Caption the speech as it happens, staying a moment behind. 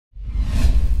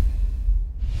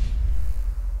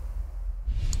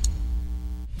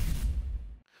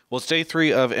Well, it's day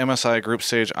 3 of MSI Group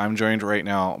Stage. I'm joined right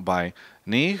now by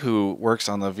Nghi, who works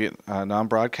on the Vietnam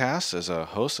broadcast as a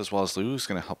host, as well as Lou, who's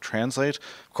going to help translate.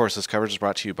 Of course, this coverage is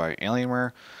brought to you by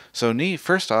Alienware. So, Nghi,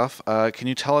 first off, can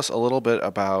you tell us a little bit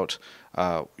about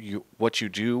what you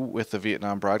do with the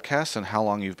Vietnam broadcast and how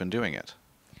long you've been doing it?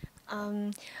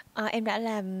 Em đã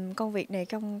làm công việc này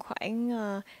trong khoảng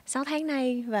 6 tháng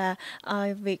nay và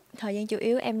thời gian chủ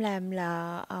yếu em làm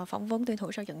là phỏng vấn tuyển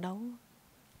thủ sau trận đấu.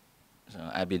 So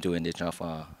I've been doing this job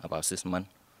for about 6 months,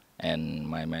 and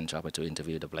my main job is to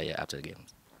interview the player after the game.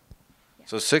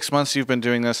 So 6 months you've been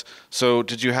doing this. So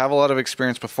did you have a lot of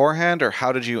experience beforehand, or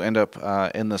how did you end up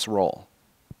in this role?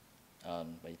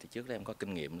 Vậy thì trước đây em có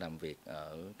kinh nghiệm làm việc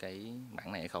ở cái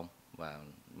mảng này hay không, và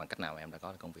bằng cách nào em đã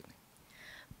có được công việc này?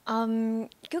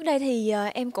 Trước đây thì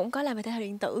em cũng có làm về thể thao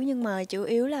điện tử nhưng mà chủ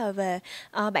yếu là về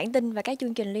bản tin và các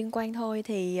chương trình liên quan thôi.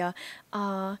 Thì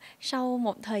sau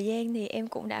một thời gian thì em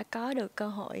cũng đã có được cơ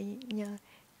hội nhờ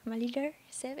my leader,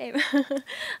 sếp em,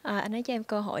 anh ấy cho em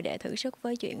cơ hội để thử sức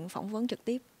với chuyện phỏng vấn trực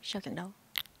tiếp sau trận đấu.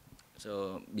 So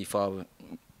before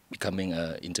becoming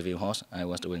an interview host, I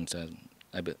was doing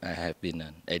I have been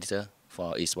an editor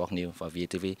for esports news for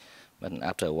VTV, but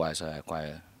after a while, so I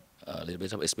acquired a little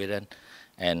bit of experience,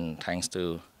 and thanks to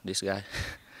this guy,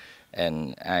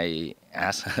 and I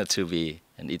asked her to be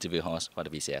an interview host for the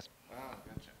VCS. Wow,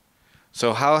 gotcha.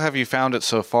 So how have you found it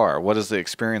so far? What has the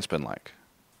experience been like?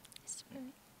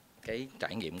 Cái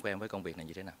trải nghiệm của em với công việc này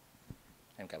như thế nào?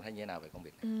 Em cảm thấy như thế nào về công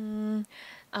việc này?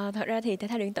 Thật ra thì thể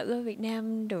thao điện tử ở Việt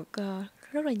Nam được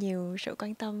rất là nhiều sự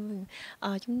quan tâm.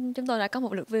 Chúng tôi đã có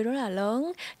một lượt view rất là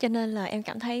lớn, cho nên là em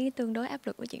cảm thấy tương đối áp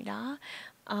lực với chuyện đó.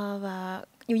 Và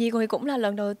dù gì thì cũng là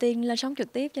lần đầu tiên lên sóng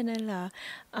trực tiếp, cho nên là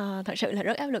thật sự là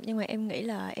rất áp lực, nhưng mà em nghĩ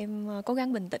là em cố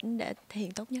gắng bình tĩnh để thể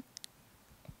hiện tốt nhất.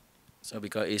 So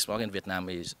because esports in Vietnam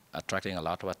is attracting a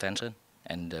lot of attention,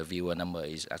 and the viewer number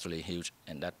is actually huge,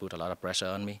 and that put a lot of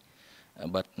pressure on me.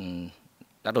 But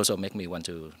that also make me want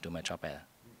to do my job better.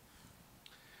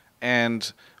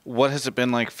 And what has it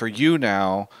been like for you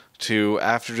now to,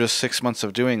 after just 6 months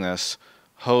of doing this,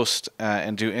 host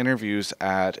and do interviews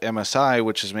at MSI,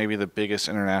 which is maybe the biggest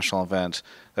international event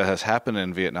that has happened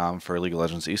in Vietnam for League of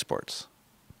Legends esports?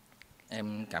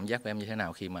 Em cảm giác của em như thế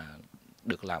nào khi mà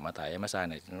được làm ở tại MSI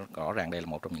này? Rõ ràng đây là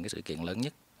một trong những cái sự kiện lớn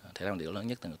nhất, thể thao điện tử lớn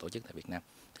nhất từng được tổ chức tại Việt Nam.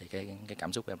 Thì cái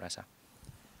cảm xúc của em ra sao?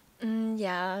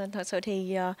 Dạ, thật sự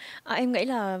thì em nghĩ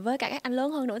là với cả các anh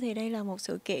lớn hơn nữa thì đây là một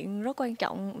sự kiện rất quan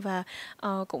trọng và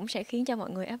cũng sẽ khiến cho mọi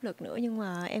người áp lực nữa. Nhưng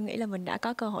mà em nghĩ là mình đã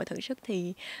có cơ hội thử sức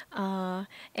thì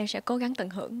em sẽ cố gắng tận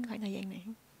hưởng khoảng thời gian này.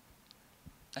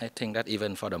 I think that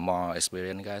even for the more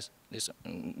experienced guys, this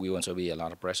will also be a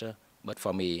lot of pressure. But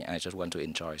for me, I just want to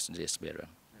enjoy the experience.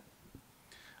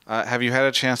 Have you had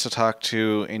a chance to talk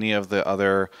to any of the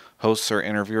other hosts or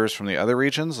interviewers from the other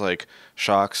regions, like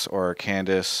Sjokz or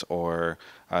Candice or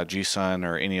Jeesun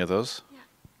or any of those?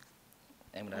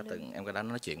 Em có đã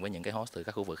nói chuyện với những cái host từ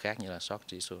các khu vực khác như là Sjokz,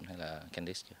 Jeesun hay là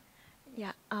Candice chưa?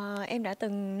 Dạ, em đã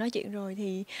từng nói chuyện rồi.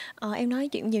 Thì em nói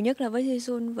chuyện nhiều nhất là với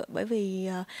Jeesun, bởi vì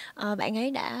bạn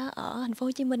ấy đã ở thành phố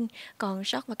Hồ Chí Minh. Còn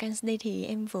Sjokz và Candice thì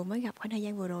em vừa mới gặp khoảng thời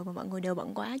gian vừa rồi mà mọi người đều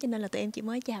bận quá, cho nên là tụi em chỉ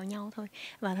mới chào nhau thôi.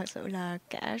 Và thật sự là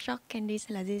cả Sjokz, Candice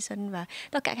hay là Jeesun và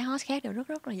tất cả các host khác đều rất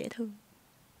rất là dễ thương.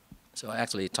 So I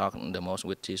actually talked the most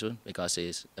with Jeesun because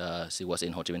she was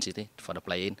in Ho Chi Minh City for the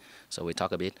play-in. So we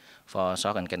talk a bit. For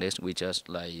Sjokz and Candice, we just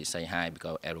like say hi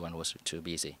because everyone was too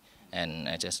busy. And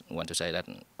I just want to say that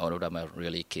all of them are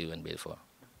really cute and beautiful.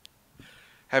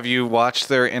 Have you watched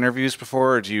their interviews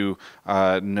before, or do you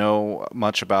know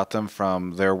much about them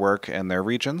from their work and their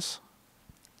regions?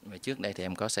 Vậy trước đây thì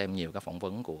em có xem nhiều các phỏng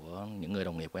vấn của những người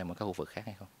đồng nghiệp của em ở các khu vực khác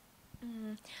hay không?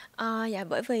 Dạ,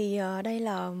 bởi vì đây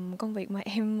là công việc mà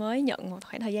em mới nhận một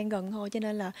khoảng thời gian gần thôi, cho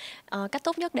nên là cách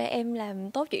tốt nhất để em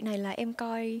làm tốt chuyện này là em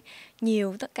coi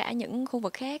nhiều tất cả những khu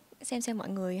vực khác, xem mọi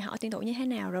người hỏi tuyển thủ như thế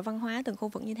nào, rồi văn hóa từng khu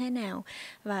vực như thế nào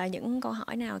và những câu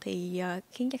hỏi nào thì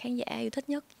khiến cho khán giả yêu thích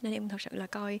nhất, nên em thật sự là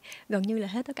coi gần như là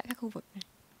hết tất cả các khu vực này.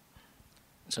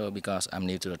 So because I'm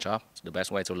new to the job, the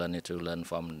best way to learn is to learn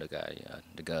from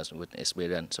the girls with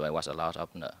experience. So I watched a lot of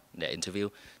their interview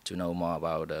to know more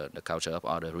about the culture of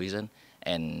other region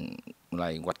and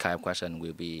like what kind of question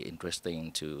will be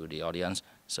interesting to the audience.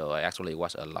 So I actually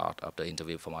watched a lot of the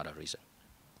interview from other regions.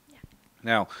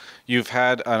 Now, you've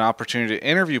had an opportunity to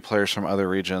interview players from other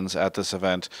regions at this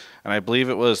event, and I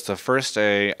believe it was the first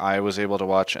day I was able to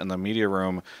watch in the media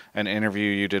room an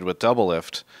interview you did with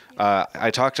Doublelift.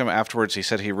 I talked to him afterwards. He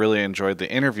said he really enjoyed the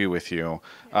interview with you.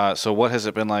 So what has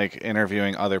it been like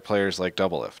interviewing other players like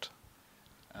Doublelift?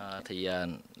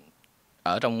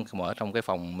 Ở trong cái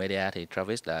phòng media thì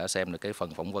Travis đã xem được cái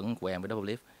phần phỏng vấn của em với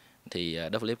Doublelift. Thì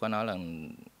Doublelift có nói là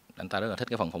anh ta rất là thích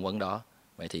cái phần phỏng vấn đó.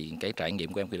 Vậy thì cái trải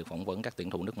nghiệm của em khi được phỏng vấn các tuyển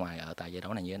thủ nước ngoài ở tại giải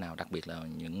đấu này như thế nào, đặc biệt là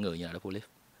những người như là Doublelift?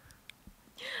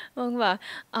 Vâng, và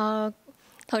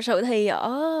thật sự thì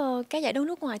ở các giải đấu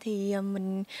nước ngoài thì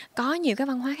mình có nhiều cái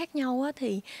văn hóa khác nhau á,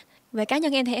 thì về cá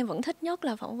nhân em thì em vẫn thích nhất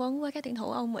là phỏng vấn với các tuyển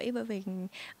thủ Âu Mỹ, bởi vì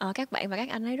các bạn và các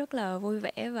anh ấy rất là vui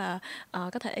vẻ và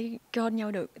có thể join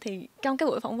nhau được. Thì trong cái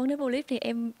buổi phỏng vấn Doublelift thì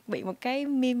em bị một cái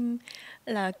meme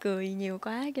là cười nhiều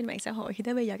quá trên mạng xã hội, thì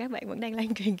tới bây giờ các bạn vẫn đang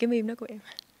lan truyền cái meme đó của em.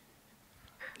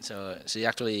 So she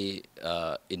actually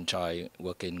enjoy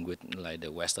working with like the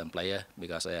Western player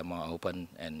because they are more open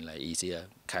and like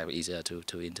kind of easier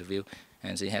to interview.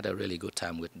 And she had a really good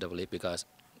time with Doublelift because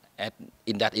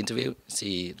in that interview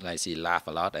she laughed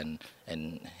a lot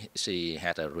and she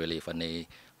had a really funny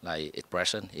like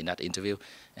expression in that interview,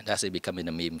 and that's becoming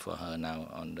a meme for her now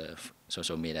on the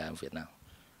social media of Vietnam.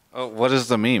 Oh, what is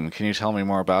the meme? Can you tell me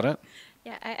more about it?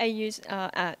 Yeah, I use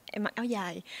em mặc áo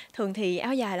dài. Thường thì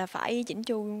áo dài là phải chỉnh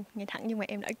chu ngay thẳng, nhưng mà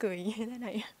em đã cười như thế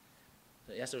này.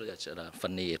 So it's actually a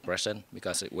funny expression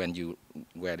because when you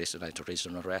wear this like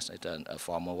traditional dress, it's a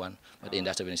formal one. But in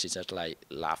that event, she's just like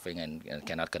laughing and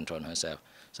cannot control herself.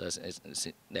 So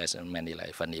there's many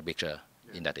like funny picture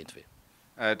in that interview.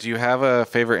 Do you have a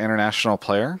favorite international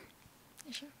player?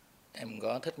 Sure. Em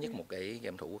có thích nhất một cái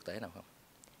game thủ quốc tế nào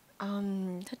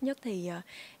không? Thích nhất thì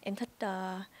em thích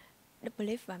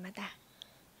Doublelift và Mata.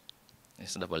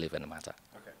 It's Doublelift and Mata.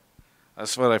 Okay.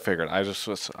 That's what I figured.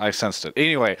 I sensed it.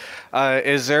 Anyway,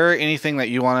 is there anything that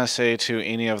you want to say to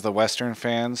any of the Western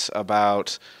fans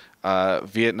about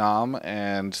Vietnam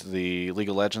and the League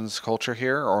of Legends culture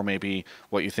here, or maybe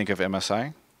what you think of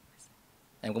MSI?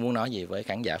 Em có muốn nói gì với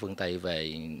khán giả phương Tây về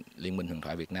Liên minh huyền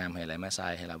thoại Việt Nam hay là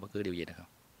MSI hay là bất cứ điều gì được không?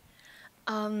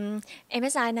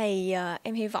 MSI này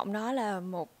em hy vọng đó là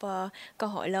một cơ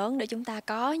hội lớn để chúng ta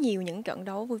có nhiều những trận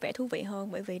đấu vui vẻ thú vị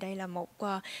hơn, bởi vì đây là một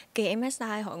kỳ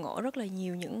MSI hội ngộ rất là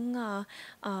nhiều những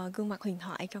gương mặt huyền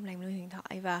thoại trong làng nuôi huyền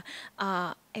thoại, và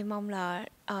em mong là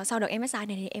sau đợt MSI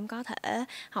này thì em có thể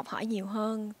học hỏi nhiều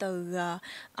hơn từ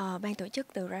ban tổ chức,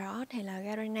 từ Riot hay là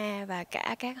Garena và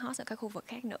cả các host ở các khu vực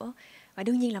khác nữa, và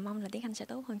đương nhiên là mong là tiếng Anh sẽ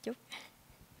tốt hơn chút.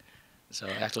 So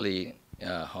actually,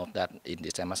 hope that in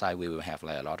this MSI we will have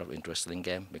like a lot of interesting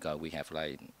game because we have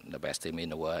like the best team in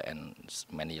the world and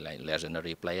many like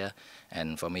legendary players.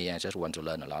 And for me, I just want to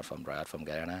learn a lot from Riot, from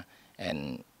Garena,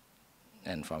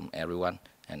 and from everyone.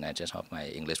 And I just hope my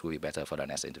English will be better for the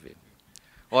next interview.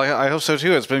 Well, I hope so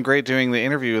too. It's been great doing the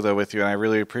interview though with you, and I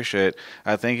really appreciate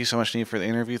it. Thank you so much, Nghi, for the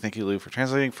interview. Thank you, Lou, for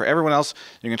translating. For everyone else,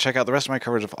 you can check out the rest of my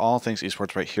coverage of all things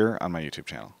esports right here on my YouTube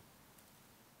channel.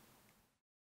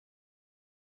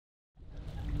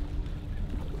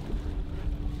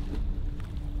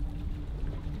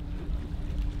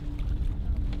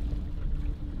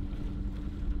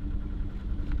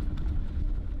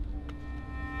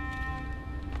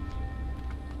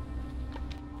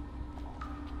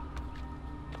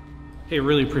 Hey,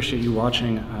 really appreciate you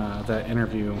watching that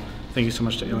interview. Thank you so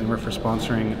much to Alienware for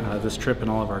sponsoring this trip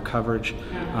and all of our coverage.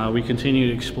 We continue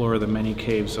to explore the many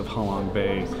caves of Ha Long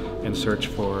Bay and search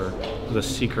for the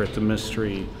secret, the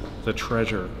mystery, the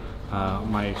treasure.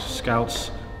 My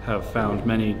scouts have found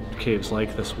many caves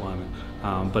like this one,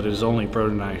 but it is only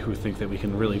Brodin and I who think that we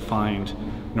can really find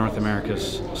North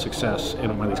America's success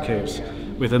in one of these caves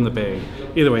within the bay.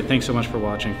 Either way, thanks so much for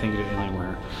watching. Thank you to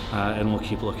Alienware, and we'll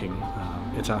keep looking.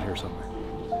 It's out here somewhere.